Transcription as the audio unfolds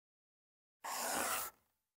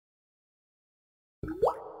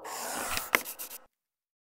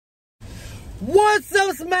What's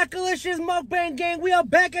up, Smackalicious Mukbang gang? We are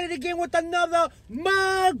back at it again with another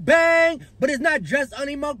mukbang. But it's not just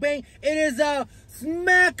any mukbang. It is a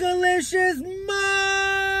Smackalicious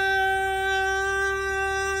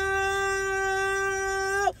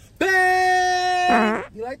mukbang.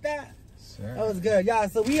 You like that? Sure. That was good. Yeah,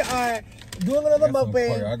 so we are doing another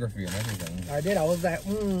mukbang. Choreography and everything. I did. I was like,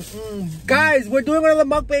 Guys, we're doing another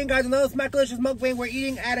mukbang, guys. Another Smackalicious mukbang. We're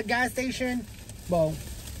eating at a gas station. Well,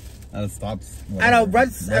 at a stops. At a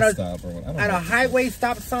red stop or what? At a highway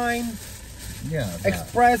stop sign. Yeah.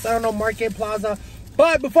 Express. I don't know, Market Plaza.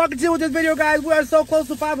 But before I continue with this video, guys, we are so close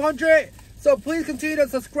to 500. So please continue to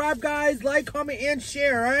subscribe, guys. Like, comment, and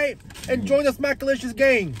share, right? And join the Smackalicious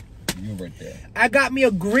gang. You right there. I got me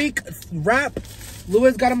a Greek wrap.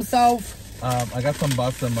 Luis got himself. I got some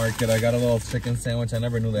Boston Market. I got a little chicken sandwich. I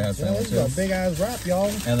never knew they had sandwiches. This is a big ass wrap, y'all.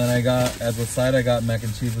 And then I got, as a side, I got mac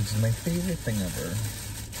and cheese, which is my favorite thing ever.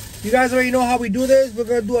 You guys already know how we do this. We're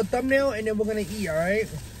going to do a thumbnail and then we're going to eat, all right?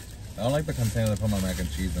 I don't like the container they put my mac and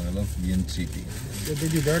cheese in. It looks bien cheapy. Did they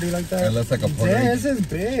do dirty like that? It looks like a Puerto Rican. This is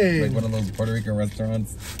big. Like one of those Puerto Rican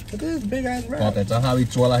restaurants. Look at this big ass wrap. Damn,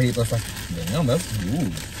 that's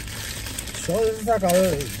huge. So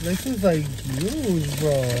this is like huge,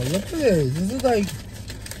 bro. Look at this. This is like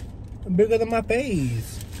bigger than my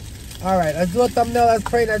face. All right, let's do a thumbnail. Let's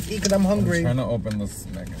pray. Let's eat because I'm hungry. I'm trying to open this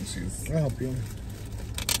mac and cheese. I'll help you.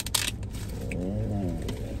 Oh,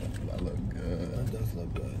 that look good. That does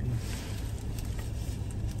look good.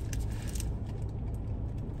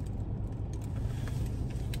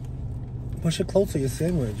 Push it closer, your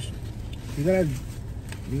sandwich. You gotta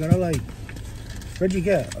like, where'd you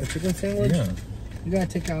get? A chicken sandwich? Yeah. You gotta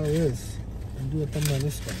take out of this and do a thumbnail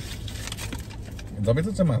this way. Don't be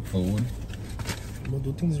touching my food. We'll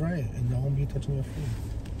do things right and don't be touching your food.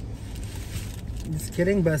 Just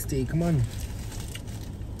kidding, bestie. Come on.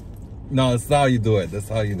 No, that's how you do it. That's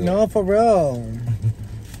how you do it. No, for real.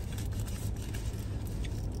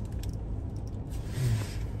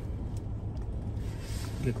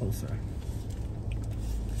 Get closer.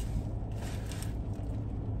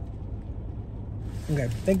 Okay.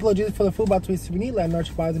 Thank you, Lord Jesus, for the food about to be need. Let our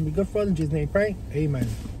survive and be good for us. In Jesus' name, pray. Amen.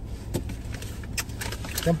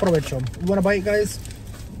 Buen provecho. You want to bite, guys?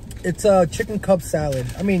 It's a chicken cup salad.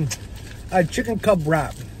 I mean, a chicken cup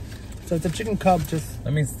wrap. So it's a chicken cup, just...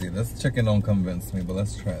 Let me see. This chicken don't convince me, but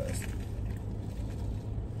let's try this.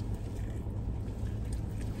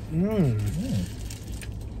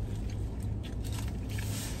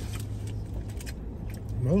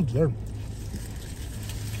 Smells good.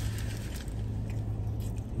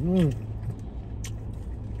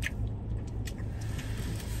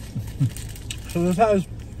 So this has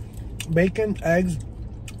bacon, eggs,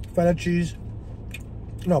 feta cheese,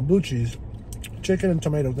 no, blue cheese, chicken and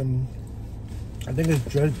tomatoes, and I think it's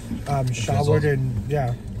just showered in,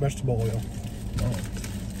 yeah, vegetable oil. Oh.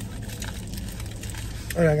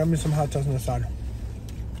 All right, I got me some hot sauce on the side.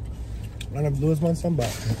 I don't know if Louis wants some, but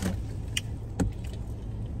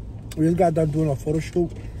we just got done doing a photo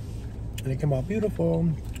shoot, and it came out beautiful.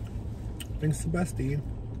 Thanks to Bestie.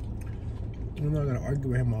 I'm not gonna argue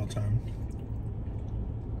with him all the time.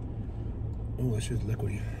 Oh, it's just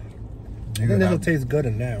liquidy. I think this will taste good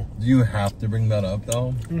in now. Do you have to bring that up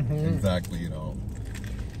though? Exactly, you know.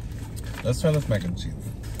 Let's try this mac and cheese.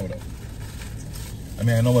 Hold up. I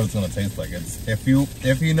mean, I know what it's gonna taste like. It's if you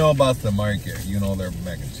know about the market, you know their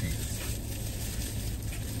mac and cheese.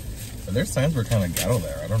 But their signs were kind of ghetto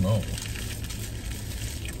there. I don't know.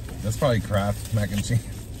 That's probably Kraft mac and cheese.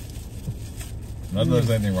 Not that there's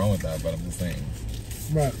anything wrong with that, but I'm just saying.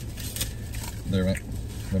 Right. Their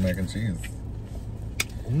mac and cheese.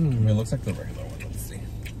 I mean, it looks like the regular one. Let's see.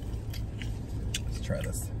 Let's try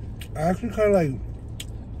this. I actually kind of like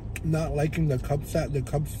not liking the cup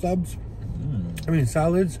subs. I mean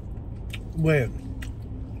salads with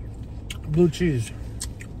blue cheese.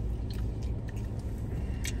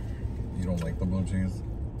 You don't like the blue cheese?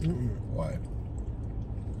 Why?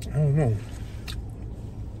 I don't know.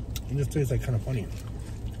 It just tastes like kind of funny.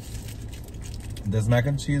 This mac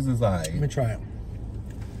and cheese is Let me try it.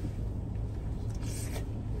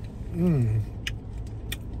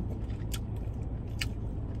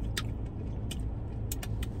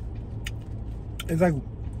 It's like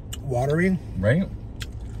watery. Right?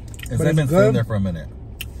 It's But been sitting there for a minute.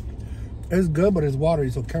 It's good, but it's watery,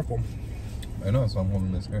 so careful. I know, so I'm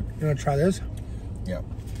holding this here. You wanna try this? Yeah.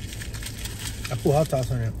 I put hot sauce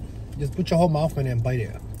on it. Just put your whole mouth in it and bite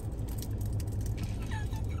it.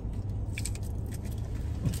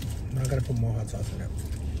 Now I gotta put more hot sauce in it.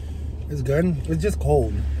 It's good. It's just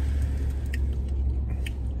cold.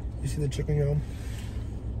 You see the chicken, yo?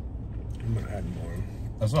 I'm gonna add more.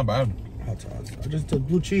 That's not bad. hot sauce. Just the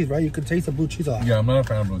blue cheese, right? You can taste the blue cheese a lot. Yeah, I'm not a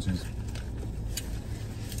fan of blue cheese.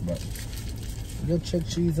 But your check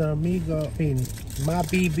cheese amigo. I mean, my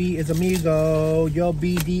BB is amigo. Your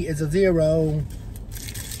BD is a 0.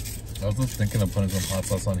 I was just thinking of putting some hot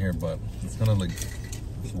sauce on here, but it's gonna like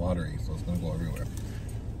it's watery, so it's gonna go everywhere.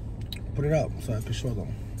 Put it up so I can show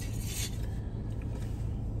them.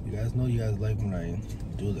 You guys know you guys like when I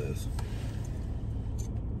do this.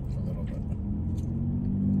 A little bit.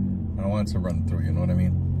 I don't want it to run through, you know what I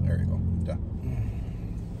mean? There you go. Yeah.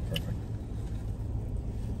 Perfect.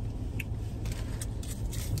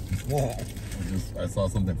 Whoa. I saw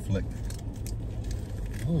something flick.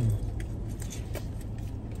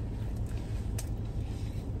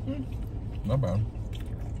 Not bad.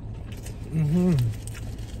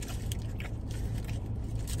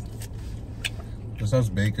 This has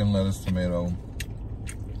bacon, lettuce, tomato.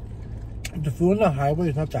 The food on the highway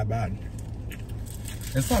is not that bad.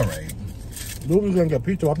 It's alright. Louis gonna get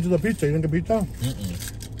pizza. Welcome to the pizza. You gonna get pizza?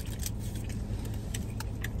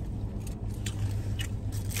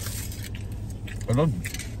 It looks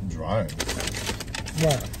dry.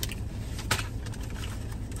 What?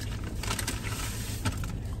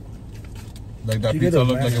 Like that pizza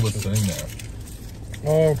looked like it was sitting there.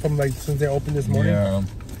 Oh, from like since they opened this morning? Yeah.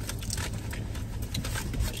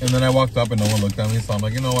 And then I walked up and no one looked at me, so I'm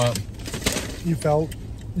like, you know what? You felt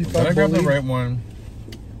Did I grab the right one?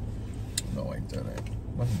 No, I didn't.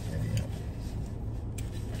 What an idiot.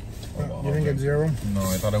 Oh, you didn't get 0? No,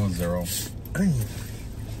 I thought it was 0.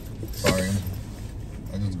 Sorry.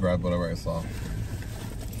 I just grabbed whatever I saw.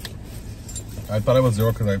 I thought it was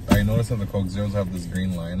 0 because I noticed that the Coke Zeros have this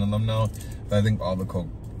green line on them now. But I think all the Coke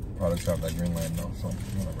products have that green line now. So,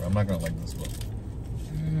 whatever. I'm not going to like this one.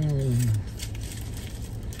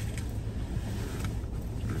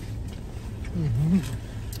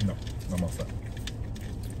 No, I'm all set.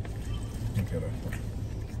 Okay, there.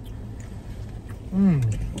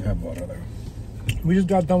 Have water there. We just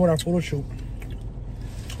got done with our photo shoot.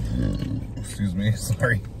 Excuse me,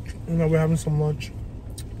 sorry. You know, we're having some lunch.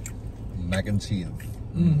 Mac and cheese.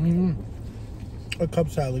 A cup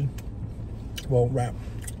salad. Well, wrap.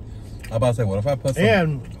 I'm about to say, what if I put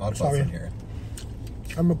some hot sauce in here?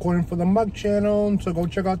 I'm recording for the Mug channel, so go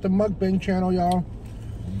check out the MUKBANG channel, y'all.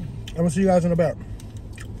 I'm gonna see you guys in a bit.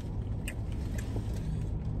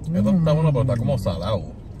 Esto está bueno, pero está como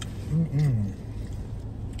salado.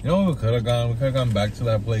 You know what we could have gone? We could have gone back to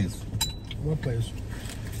that place. What place?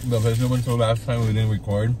 The place we went to last time we didn't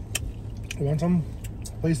record. You want some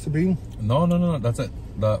place to be? No, that's it.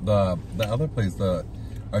 The other place, the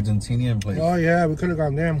Argentinian place. Oh yeah, we could have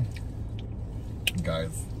gone there.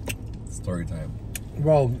 Guys, story time.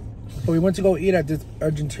 Well, so we went to go eat at this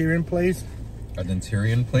Argentinian place.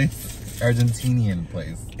 Argentinian place? Argentinian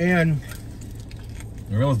place. And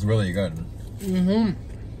it was really good.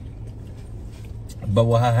 But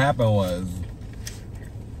what happened was,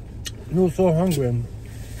 we were so hungry.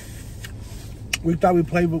 We thought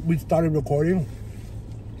we started recording.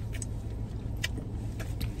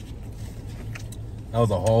 that was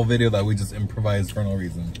a whole video that we just improvised for no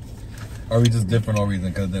reason. Or we just did for no reason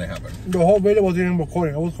because it didn't happen. The whole video wasn't even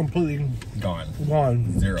recording. It was completely Gone.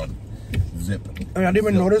 0. Zip. And I didn't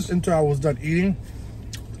even notice until I was done eating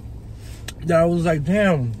that I was like,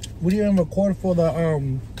 damn, we didn't even record for the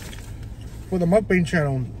MUKBANG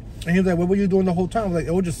channel. And he was like, what were you doing the whole time? I was like,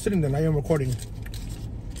 it was just sitting there, not even recording.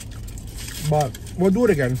 But we'll do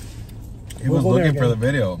it again. He was looking for the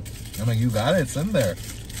video. I'm like, you got it, it's in there.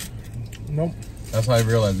 Nope. That's how I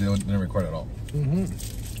realized it didn't record at all.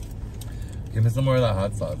 Give me some more of that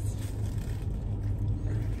hot sauce.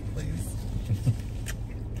 Please.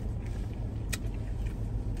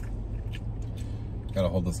 Gotta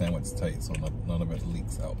hold the sandwich tight so none of it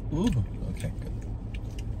leaks out. Ooh, okay, good.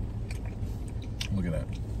 Look at that.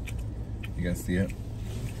 You guys see it?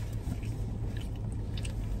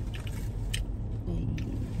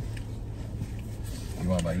 You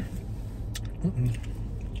want a bite?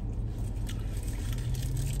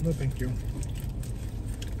 No, thank you.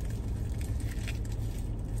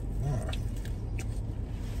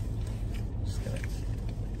 Just kidding.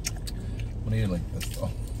 I'm gonna eat it like this though.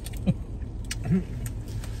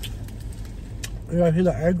 You guys see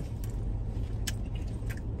the egg?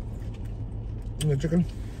 And the chicken?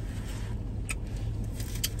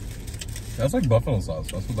 That's like buffalo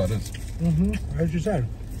sauce. That's what that is. As you said.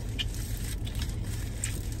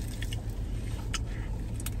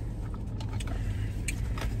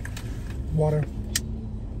 Water.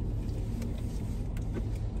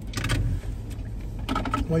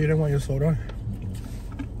 Well, you didn't want your soda?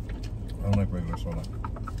 I don't like regular soda.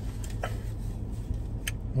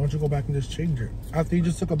 Why don't you go back and just change it? After you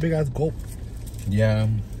just took a big ass gulp. Yeah.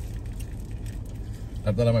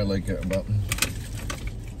 I thought I might like it, but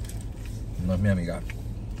no es mi amiga.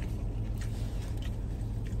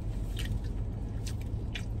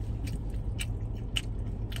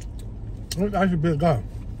 It's actually pretty good.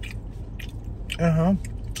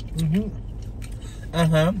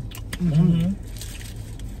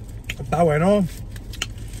 Está bueno.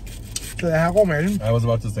 Se deja comer. I was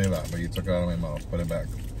about to say that, but you took it out of my mouth. Put it back.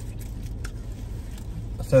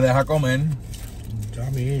 Se deja comer.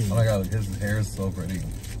 Yummy. Oh my god, his hair is so pretty.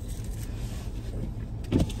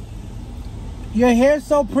 Your hair's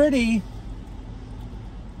so pretty.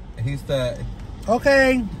 He's the...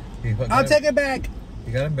 Okay. I'll take it back.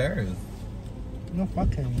 He got embarrassed. No,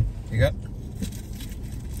 fuck him. He got...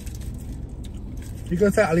 You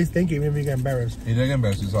could say at least thank you, maybe you get embarrassed. He did get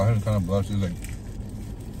embarrassed. You saw him kind of blush. He was like...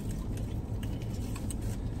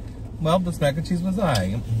 Well, this mac and cheese was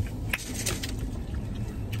I.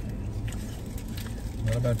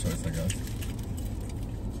 Not a bad choice, I guess.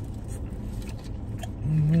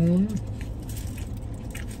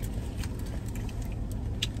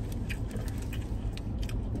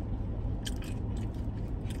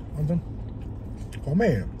 Come.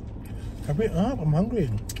 Hurry up, I'm hungry.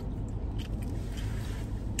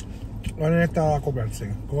 Why didn't I go back to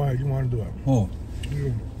Go ahead, you want to do it. Who?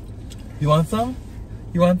 You want some?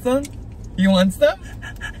 You want some? You want some?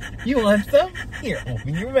 You want some? Here,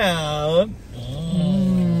 open your mouth.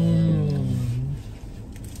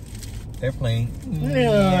 They're playing.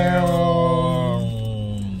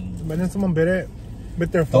 But then someone bit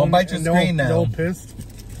their phone. Don't bite your screen now. No pissed.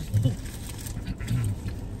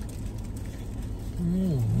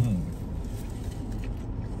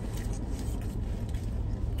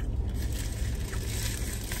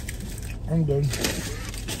 I'm good.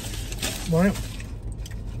 Right.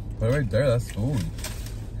 But right there, that's food.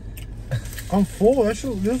 I'm full. This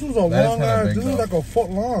was a long ass. This is like a foot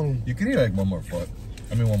long. You can eat like one more foot.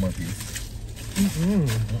 I mean, one more piece.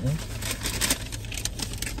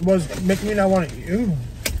 What's making me not want to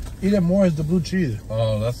eat it more is the blue cheese.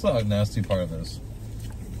 Oh, that's the nasty part of this.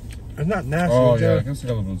 It's not nasty. Oh, yeah, I can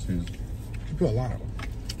still have the blue cheese. You put a lot of it.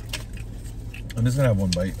 I'm just gonna have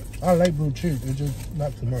one bite. I like blue cheese. It's just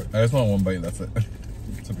not too much. I just want one bite, that's it.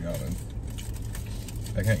 To be honest.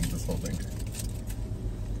 I can't eat this whole thing.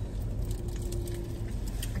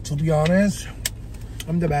 To be honest,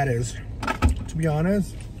 I'm the baddest. To be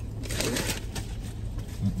honest.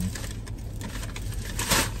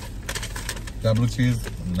 That blue cheese,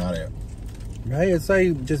 not it. Right? It's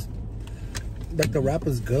like just like the wrap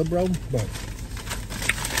is good, bro, but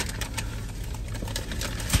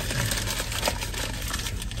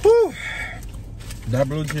whew. That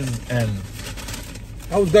blue cheese is end.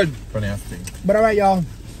 That was good. For nasty. But alright, y'all.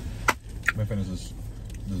 Let me finish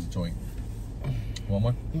this joint. One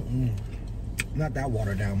more? Not that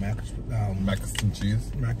watered down mac and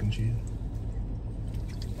cheese. Mac and cheese.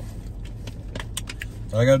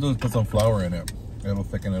 All I gotta do is put some flour in it. It'll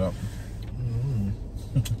thicken it up.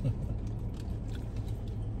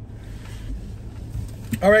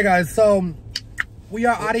 Alright guys, so we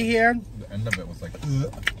are out of here. The end of it was like,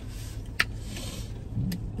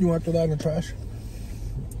 You want to throw that in the trash?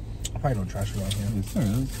 Probably no trash around here. yes, there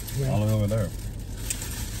is. Yeah. All the way over there.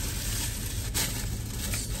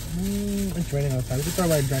 It's raining outside. We can throw it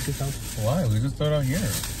right in Jackie's house. Why? We just throw it out here.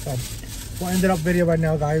 So, we'll end it up video right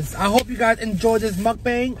now, guys. I hope you guys enjoyed this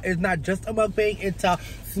mukbang. It's not just a mukbang, it's a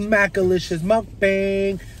smackalicious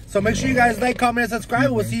mukbang. So make sure you guys like, comment, and subscribe.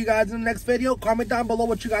 We'll see you guys in the next video. Comment down below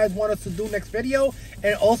what you guys want us to do next video.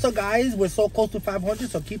 And also, guys, we're so close to 500,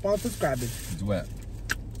 so keep on subscribing. It's wet.